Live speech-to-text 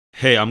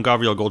Hey, I'm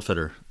Gabriel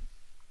Goldfeder.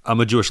 I'm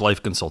a Jewish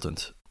life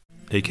consultant,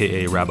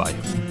 aka Rabbi.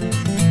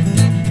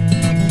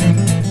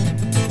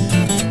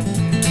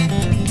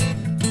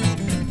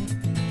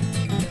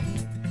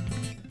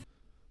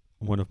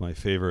 One of my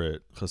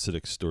favorite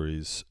Hasidic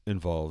stories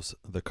involves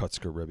the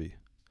Kotzker Rebbe.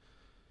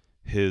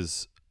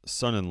 His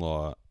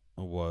son-in-law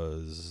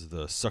was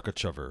the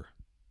Sukkotchover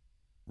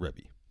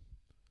Rebbe.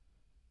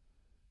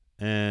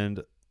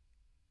 And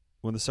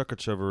when the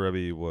Sukkotchover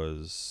Rebbe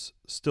was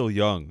still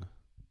young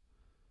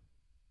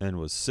and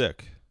was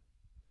sick,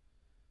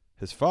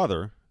 his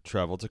father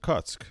traveled to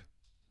Kotsk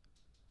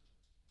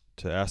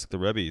to ask the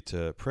Rebbe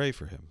to pray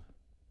for him,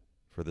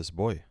 for this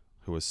boy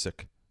who was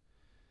sick.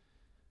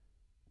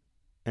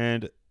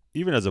 And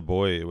even as a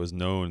boy, it was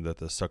known that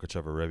the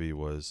Sukkotchover Rebbe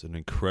was an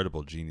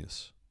incredible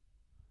genius.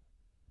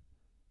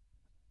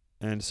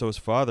 And so his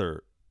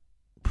father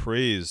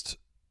praised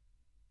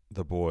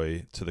the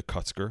boy to the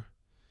Kotzker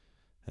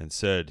and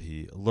said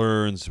he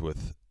learns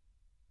with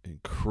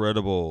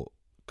incredible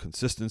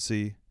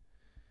consistency,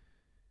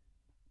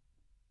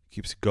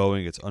 keeps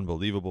going. It's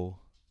unbelievable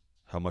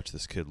how much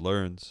this kid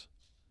learns.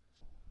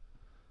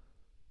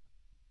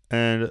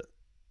 And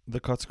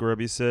the Kotzker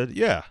Rebbe said,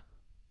 yeah,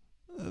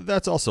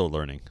 that's also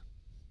learning.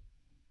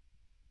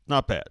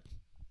 Not bad.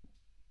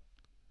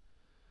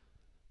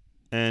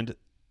 And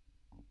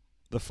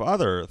the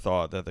father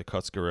thought that the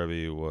Kotzker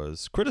Rebbe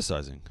was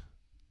criticizing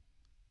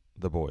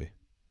the boy,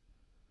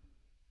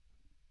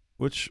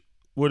 which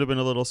would have been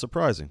a little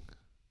surprising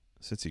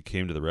since he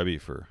came to the Rebbe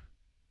for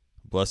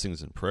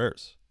blessings and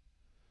prayers.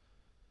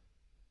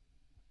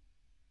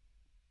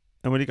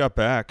 And when he got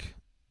back,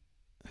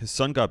 his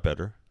son got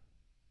better.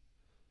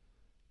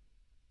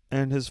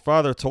 And his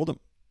father told him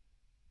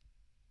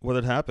what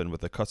had happened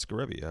with the Kotzker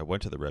Rebbe. I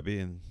went to the Rebbe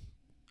and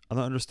I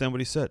don't understand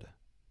what he said.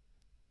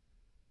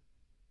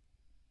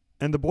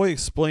 And the boy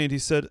explained, he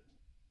said,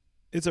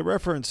 it's a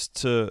reference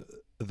to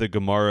the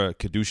Gemara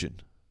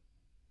Kedushin,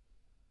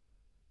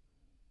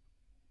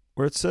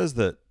 where it says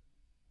that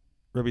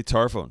Rabbi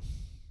Tarfon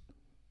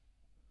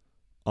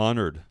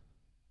honored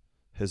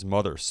his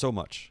mother so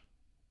much.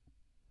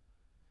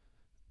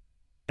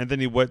 And then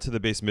he went to the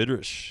Beis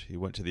Midrash, he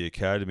went to the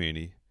academy,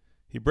 and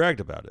he bragged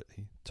about it.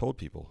 He told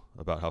people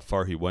about how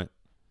far he went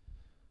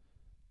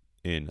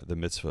in the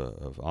mitzvah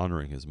of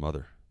honoring his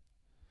mother.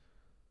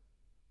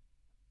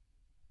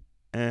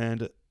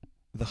 And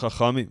the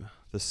Chachamim,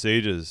 the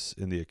sages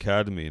in the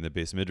academy, in the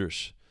Beis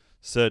Midrash,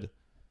 said,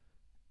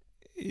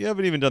 you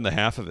haven't even done the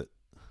half of it.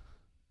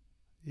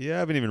 You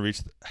haven't even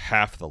reached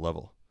half the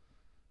level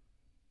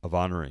of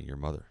honoring your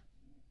mother.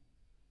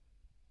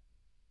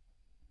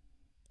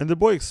 And the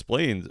boy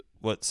explained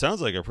what sounds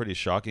like a pretty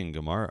shocking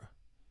Gemara.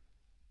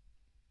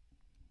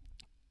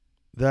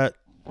 That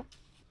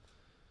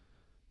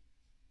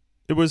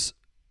it was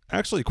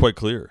actually quite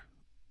clear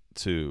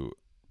to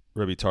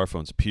Rabbi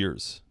Tarfon's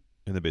peers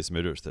in the Beis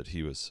Midrash that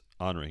he was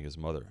honoring his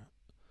mother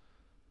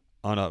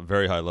on a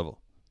very high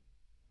level.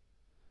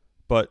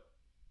 But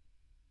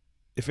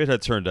if it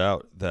had turned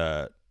out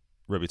that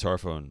Rabbi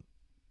Tarfon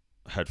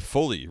had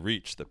fully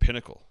reached the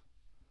pinnacle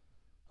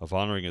of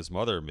honoring his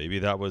mother, maybe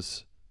that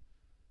was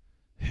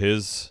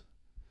his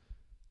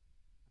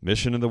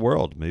mission in the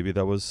world. Maybe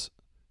that was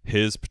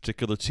his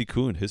particular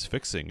tikkun, his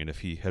fixing. And if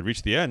he had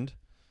reached the end,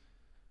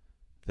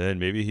 then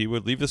maybe he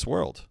would leave this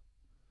world.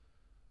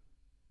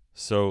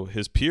 So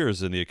his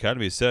peers in the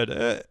academy said,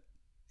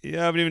 you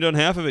haven't even done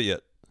half of it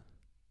yet.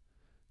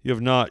 You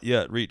have not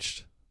yet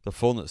reached the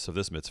fullness of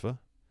this mitzvah.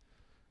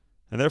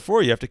 And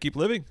therefore, you have to keep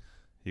living.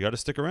 You got to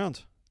stick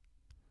around.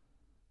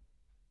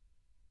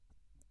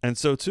 And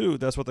so, too,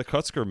 that's what the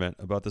Kotzker meant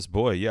about this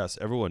boy. Yes,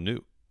 everyone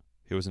knew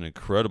he was an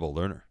incredible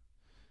learner.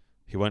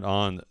 He went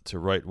on to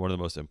write one of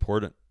the most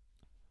important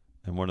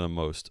and one of the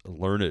most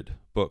learned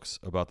books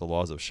about the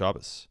laws of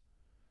Shabbos.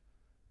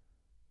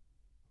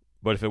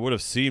 But if it would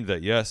have seemed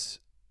that, yes,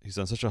 he's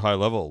on such a high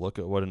level, look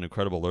at what an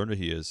incredible learner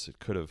he is, it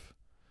could have,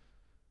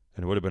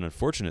 and it would have been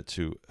unfortunate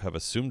to have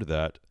assumed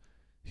that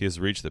he has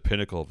reached the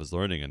pinnacle of his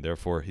learning and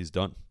therefore he's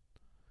done.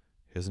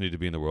 He doesn't need to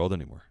be in the world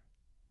anymore.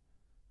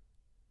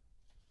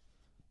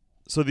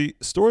 So the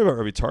story about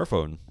Rabbi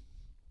Tarfon,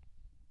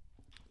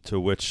 to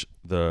which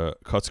the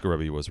Kotzker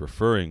Rebbe was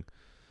referring,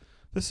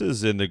 this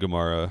is in the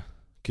Gemara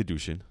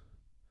Kedushin.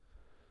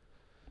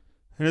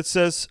 And it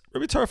says,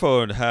 Rabbi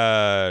Tarfon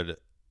had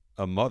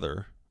a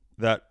mother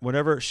that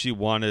whenever she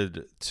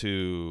wanted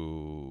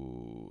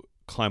to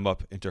climb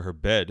up into her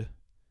bed,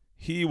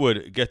 he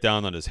would get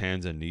down on his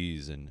hands and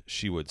knees and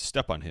she would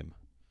step on him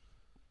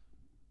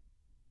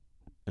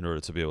in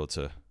order to be able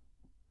to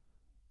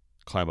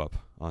climb up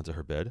onto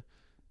her bed.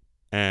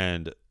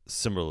 And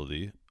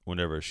similarly,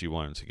 whenever she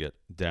wanted to get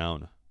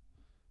down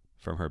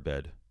from her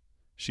bed,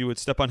 she would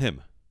step on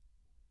him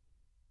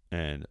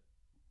and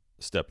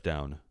step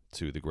down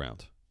to the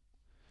ground.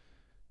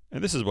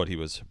 And this is what he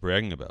was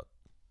bragging about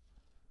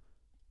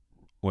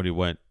when he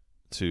went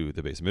to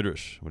the Beis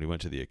Midrash, when he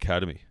went to the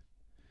academy.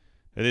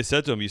 And they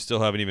said to him, you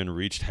still haven't even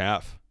reached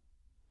half.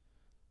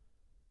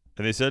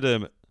 And they said to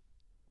him,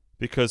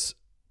 because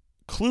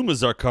klum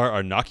zakar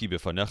arnaki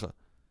bifanecha,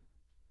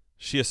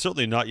 She has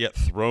certainly not yet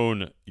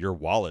thrown your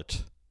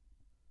wallet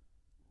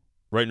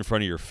right in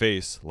front of your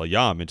face,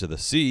 layam, into the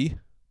sea.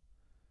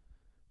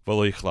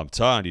 V'lo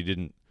yichlamta, and you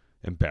didn't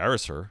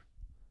embarrass her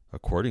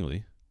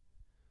accordingly.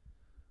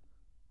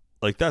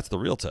 Like, that's the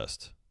real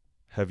test.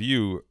 Have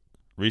you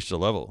reached a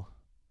level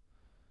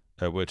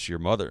at which your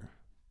mother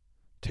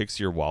takes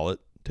your wallet,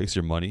 takes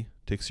your money,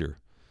 takes your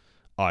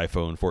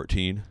iPhone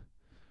 14,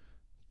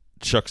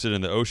 chucks it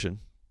in the ocean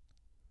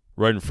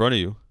right in front of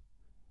you,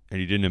 and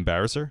you didn't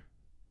embarrass her?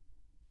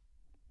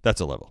 That's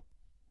a level.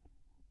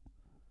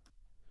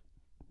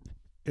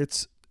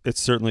 It's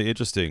certainly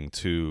interesting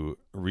to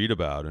read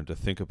about and to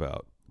think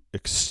about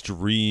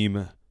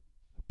extreme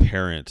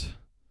parent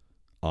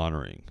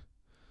honoring,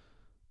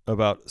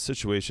 about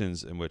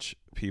situations in which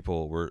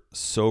people were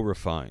so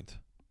refined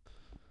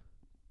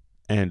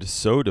and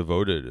so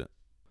devoted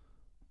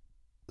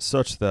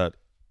such that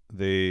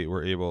they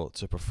were able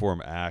to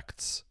perform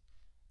acts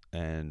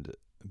and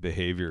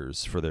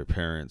behaviors for their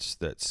parents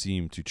that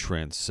seemed to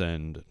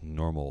transcend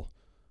normal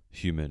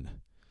human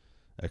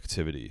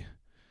activity.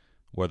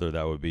 Whether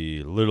that would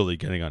be literally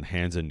getting on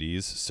hands and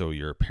knees so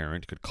your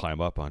parent could climb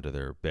up onto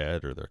their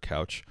bed or their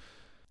couch,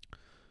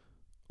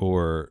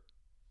 or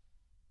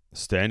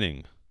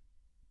standing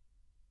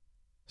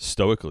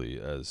stoically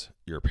as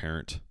your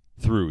parent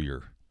threw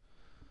your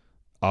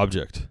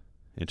object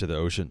into the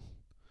ocean.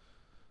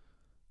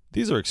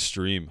 These are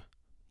extreme.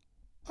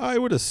 I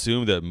would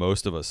assume that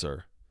most of us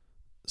are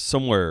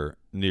somewhere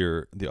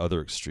near the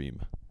other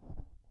extreme.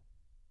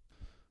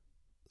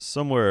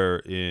 Somewhere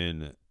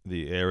in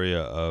the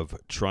area of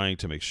trying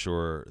to make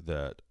sure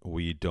that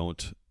we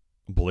don't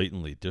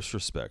blatantly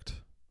disrespect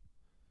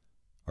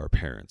our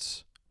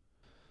parents.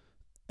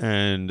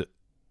 And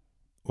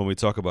when we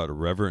talk about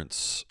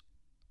reverence,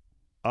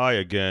 I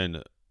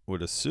again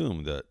would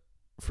assume that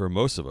for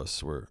most of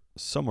us, we're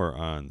somewhere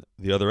on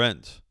the other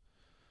end,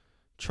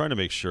 trying to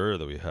make sure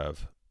that we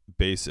have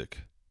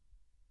basic,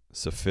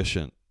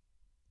 sufficient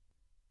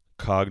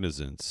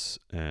cognizance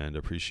and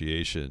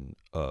appreciation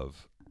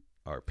of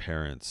our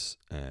parents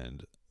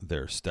and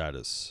their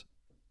status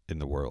in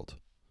the world.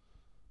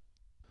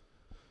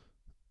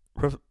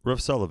 Rav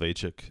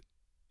Soloveitchik,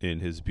 in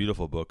his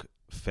beautiful book,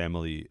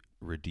 Family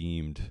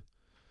Redeemed,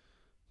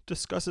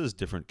 discusses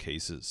different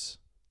cases,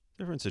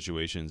 different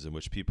situations in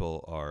which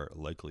people are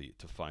likely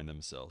to find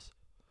themselves.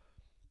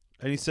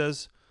 And he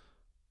says,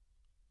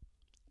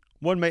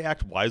 one may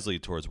act wisely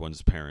towards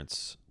one's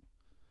parents,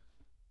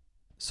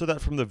 so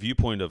that from the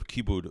viewpoint of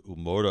kibud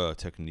umoda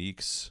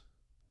techniques,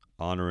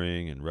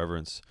 honoring and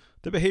reverence,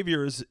 the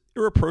behavior is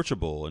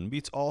irreproachable and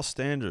meets all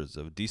standards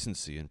of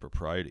decency and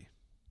propriety.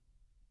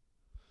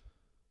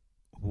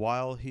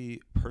 While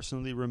he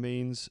personally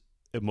remains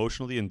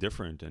emotionally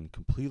indifferent and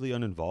completely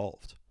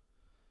uninvolved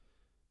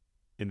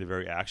in the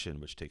very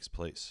action which takes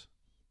place.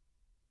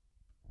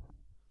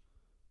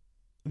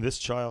 This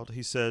child,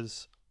 he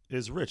says,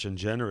 is rich and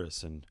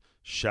generous and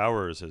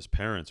showers his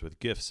parents with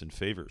gifts and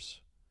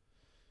favors.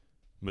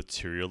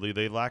 Materially,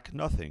 they lack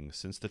nothing,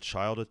 since the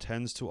child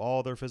attends to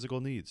all their physical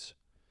needs.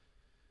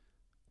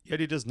 Yet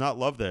he does not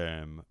love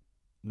them,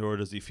 nor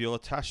does he feel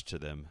attached to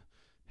them.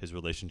 His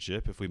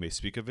relationship, if we may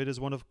speak of it, is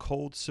one of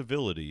cold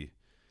civility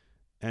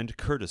and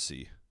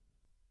courtesy.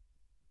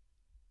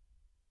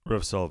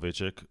 Rav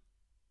Soloveitchik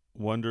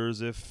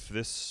wonders if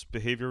this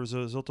behavior is a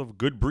result of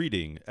good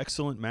breeding,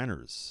 excellent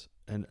manners,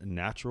 and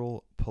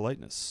natural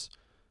politeness.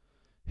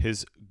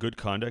 His good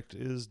conduct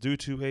is due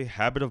to a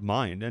habit of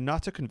mind and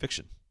not to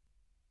conviction.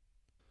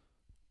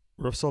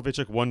 Rav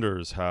Soloveitchik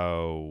wonders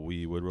how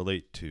we would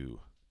relate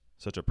to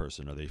such a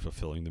person. Are they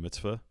fulfilling the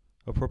mitzvah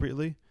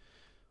appropriately?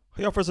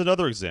 He offers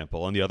another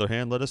example. On the other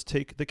hand, let us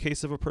take the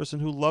case of a person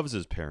who loves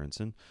his parents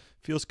and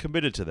feels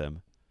committed to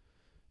them,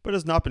 but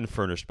has not been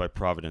furnished by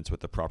Providence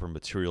with the proper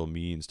material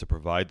means to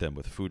provide them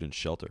with food and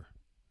shelter.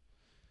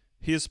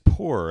 He is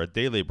poor, a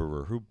day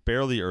laborer who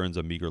barely earns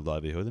a meager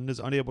livelihood and is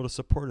unable to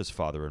support his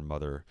father and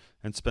mother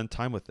and spend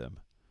time with them.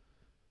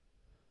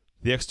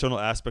 The external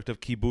aspect of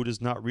kibud is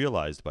not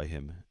realized by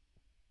him,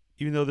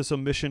 even though this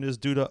omission is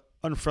due to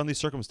unfriendly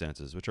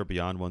circumstances which are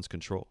beyond one's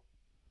control.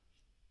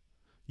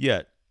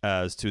 Yet,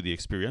 as to the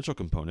experiential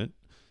component,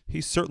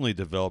 he certainly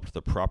developed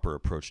the proper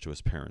approach to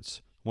his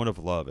parents, one of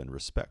love and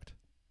respect.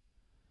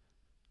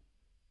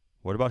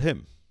 What about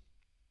him?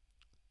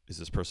 Is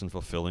this person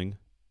fulfilling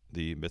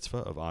the mitzvah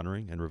of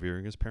honoring and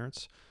revering his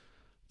parents?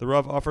 The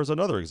Rav offers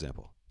another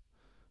example.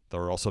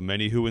 There are also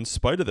many who, in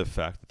spite of the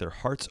fact that their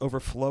hearts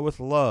overflow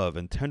with love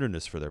and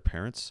tenderness for their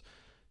parents,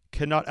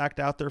 cannot act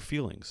out their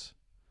feelings.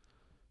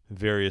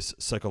 Various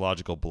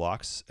psychological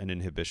blocks and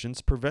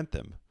inhibitions prevent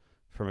them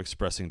from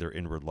expressing their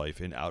inward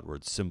life in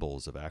outward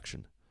symbols of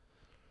action.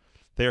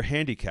 They are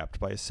handicapped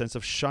by a sense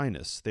of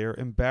shyness. They are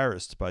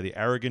embarrassed by the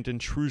arrogant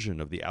intrusion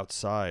of the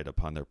outside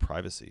upon their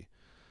privacy.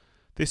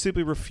 They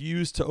simply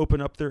refuse to open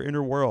up their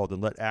inner world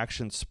and let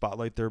action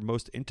spotlight their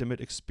most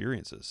intimate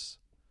experiences.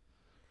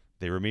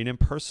 They remain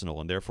impersonal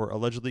and therefore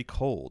allegedly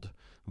cold,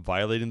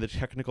 violating the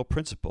technical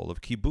principle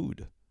of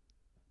kibud.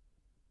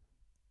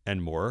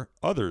 And more,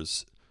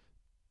 others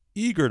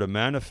eager to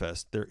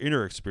manifest their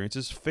inner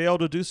experiences, fail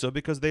to do so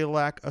because they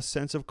lack a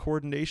sense of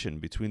coordination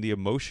between the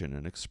emotion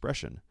and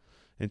expression,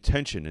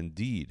 intention and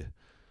deed,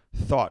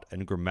 thought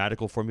and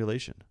grammatical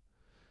formulation.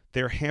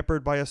 They are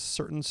hampered by a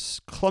certain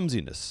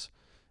clumsiness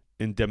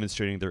in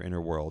demonstrating their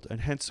inner world,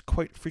 and hence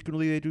quite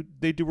frequently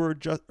they do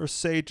or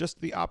say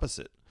just the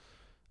opposite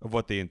of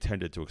what they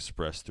intended to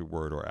express through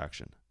word or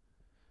action.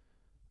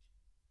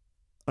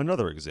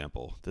 Another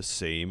example, the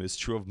same is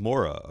true of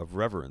mora, of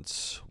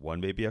reverence. One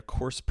may be a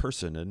coarse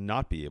person and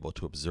not be able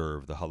to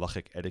observe the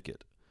halachic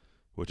etiquette,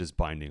 which is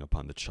binding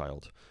upon the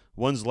child.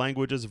 One's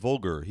language is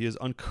vulgar, he is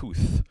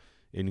uncouth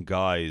in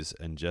guise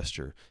and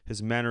gesture.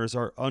 His manners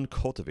are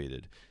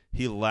uncultivated.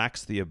 He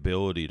lacks the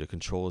ability to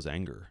control his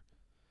anger.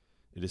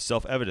 It is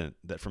self-evident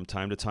that from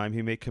time to time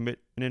he may commit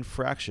an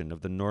infraction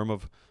of the norm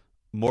of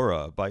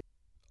mora by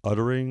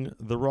uttering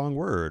the wrong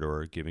word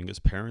or giving his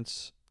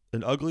parents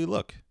an ugly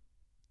look.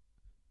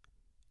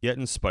 Yet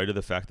in spite of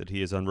the fact that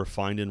he is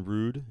unrefined and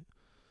rude,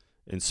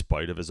 in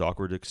spite of his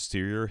awkward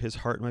exterior, his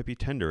heart might be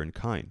tender and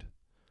kind,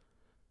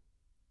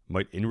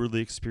 might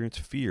inwardly experience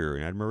fear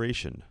and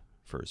admiration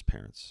for his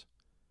parents.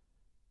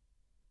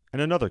 In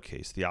another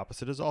case, the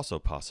opposite is also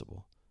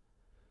possible.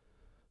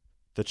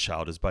 The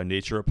child is by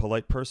nature a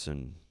polite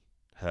person,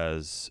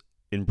 has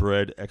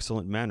inbred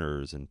excellent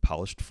manners and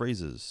polished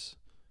phrases,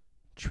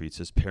 treats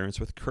his parents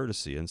with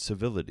courtesy and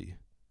civility.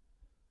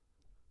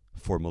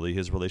 Formally,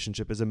 his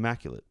relationship is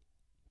immaculate.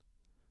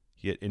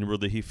 Yet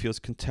inwardly he feels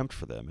contempt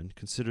for them and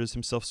considers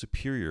himself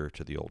superior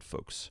to the old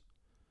folks.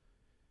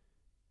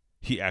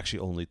 He actually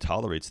only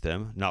tolerates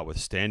them,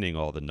 notwithstanding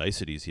all the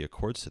niceties he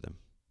accords to them.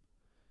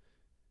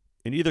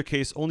 In either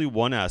case, only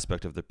one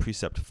aspect of the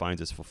precept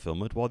finds its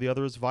fulfillment, while the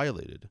other is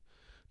violated.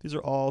 These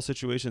are all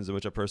situations in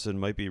which a person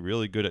might be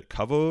really good at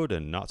kavod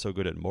and not so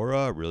good at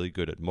mora, really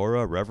good at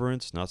mora,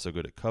 reverence, not so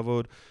good at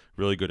kavod,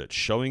 really good at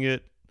showing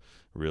it,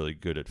 really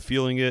good at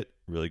feeling it,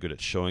 really good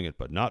at showing it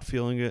but not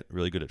feeling it,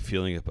 really good at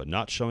feeling it but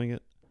not showing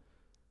it.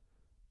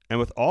 And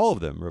with all of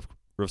them, Rav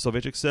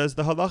Soloveitchik says,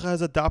 the halacha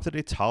has adopted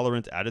a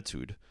tolerant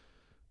attitude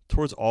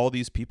towards all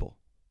these people.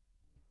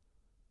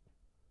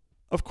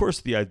 Of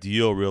course, the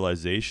ideal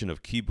realization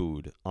of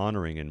kibud,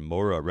 honoring, and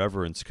mora,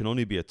 reverence, can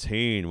only be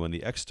attained when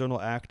the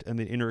external act and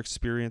the inner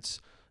experience,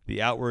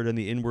 the outward and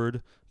the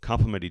inward,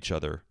 complement each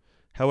other.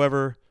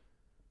 However,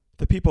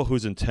 the people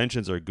whose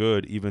intentions are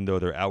good, even though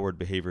their outward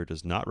behavior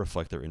does not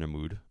reflect their inner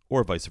mood,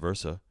 or vice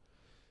versa,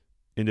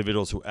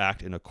 individuals who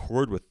act in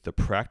accord with the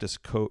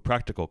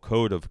practical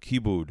code of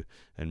kibud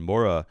and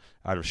mora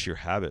out of sheer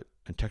habit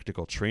and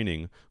technical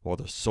training, while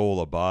the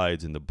soul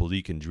abides in the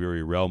bleak and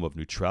dreary realm of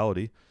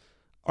neutrality,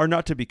 are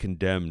not to be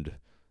condemned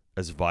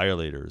as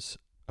violators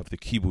of the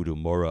kibud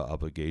umora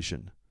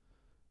obligation.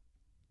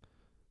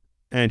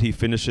 And he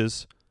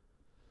finishes,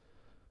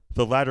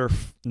 the latter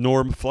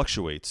norm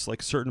fluctuates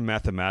like certain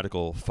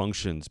mathematical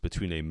functions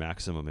between a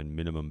maximum and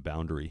minimum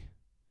boundary.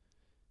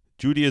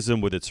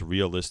 Judaism, with its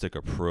realistic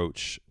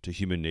approach to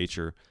human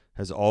nature,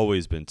 has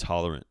always been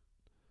tolerant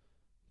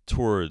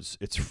towards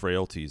its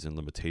frailties and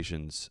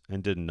limitations,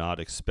 and did not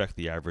expect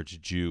the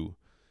average Jew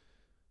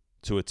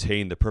to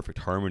attain the perfect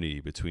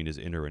harmony between his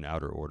inner and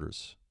outer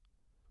orders.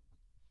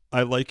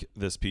 I like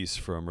this piece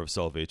from Rav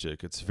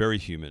Soloveitchik. It's very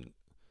human.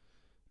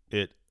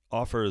 It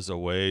offers a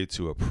way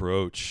to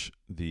approach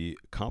the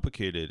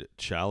complicated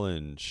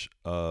challenge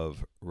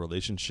of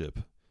relationship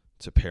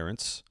to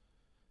parents,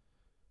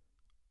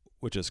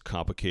 which is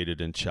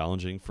complicated and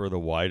challenging for the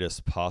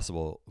widest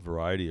possible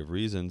variety of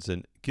reasons,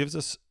 and gives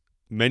us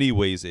many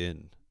ways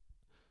in.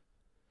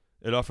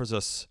 It offers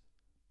us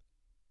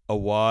a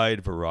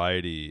wide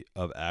variety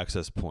of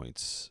access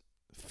points,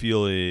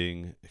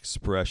 feeling,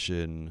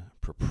 expression,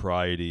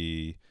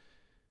 propriety,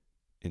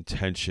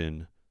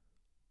 intention.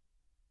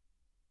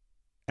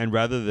 And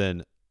rather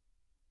than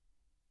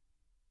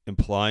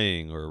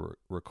implying or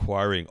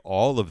requiring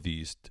all of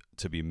these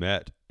to be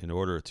met in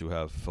order to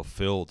have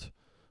fulfilled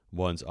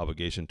one's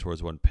obligation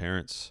towards one's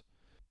parents,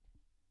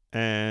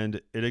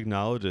 and it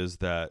acknowledges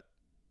that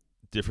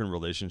different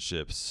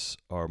relationships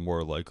are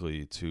more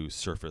likely to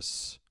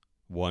surface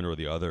one or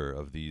the other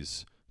of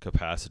these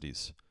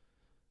capacities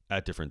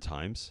at different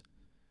times,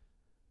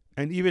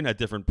 and even at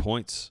different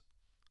points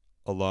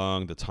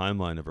along the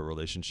timeline of a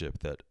relationship,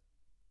 that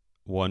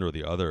one or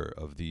the other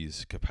of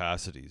these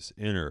capacities,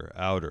 inner,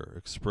 outer,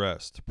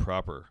 expressed,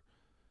 proper,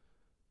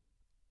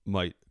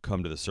 might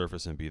come to the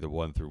surface and be the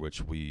one through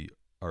which we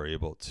are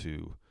able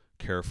to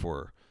care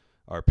for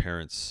our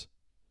parents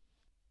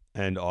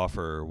and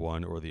offer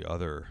one or the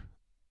other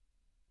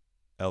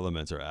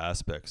elements or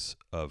aspects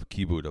of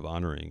kibud, of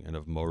honoring, and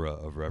of mora,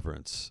 of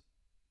reverence,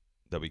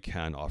 that we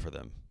can offer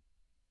them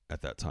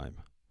at that time.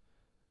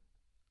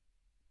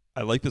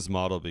 I like this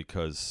model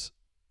because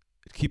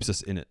it keeps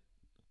us in it.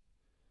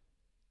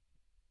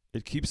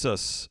 It keeps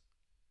us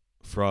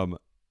from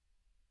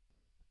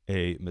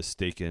a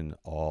mistaken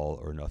all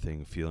or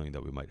nothing feeling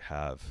that we might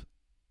have,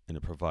 and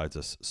it provides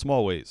us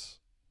small ways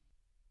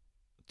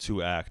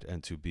to act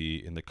and to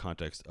be in the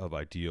context of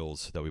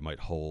ideals that we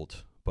might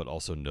hold, but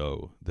also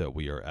know that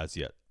we are as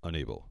yet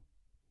unable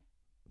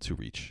to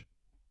reach.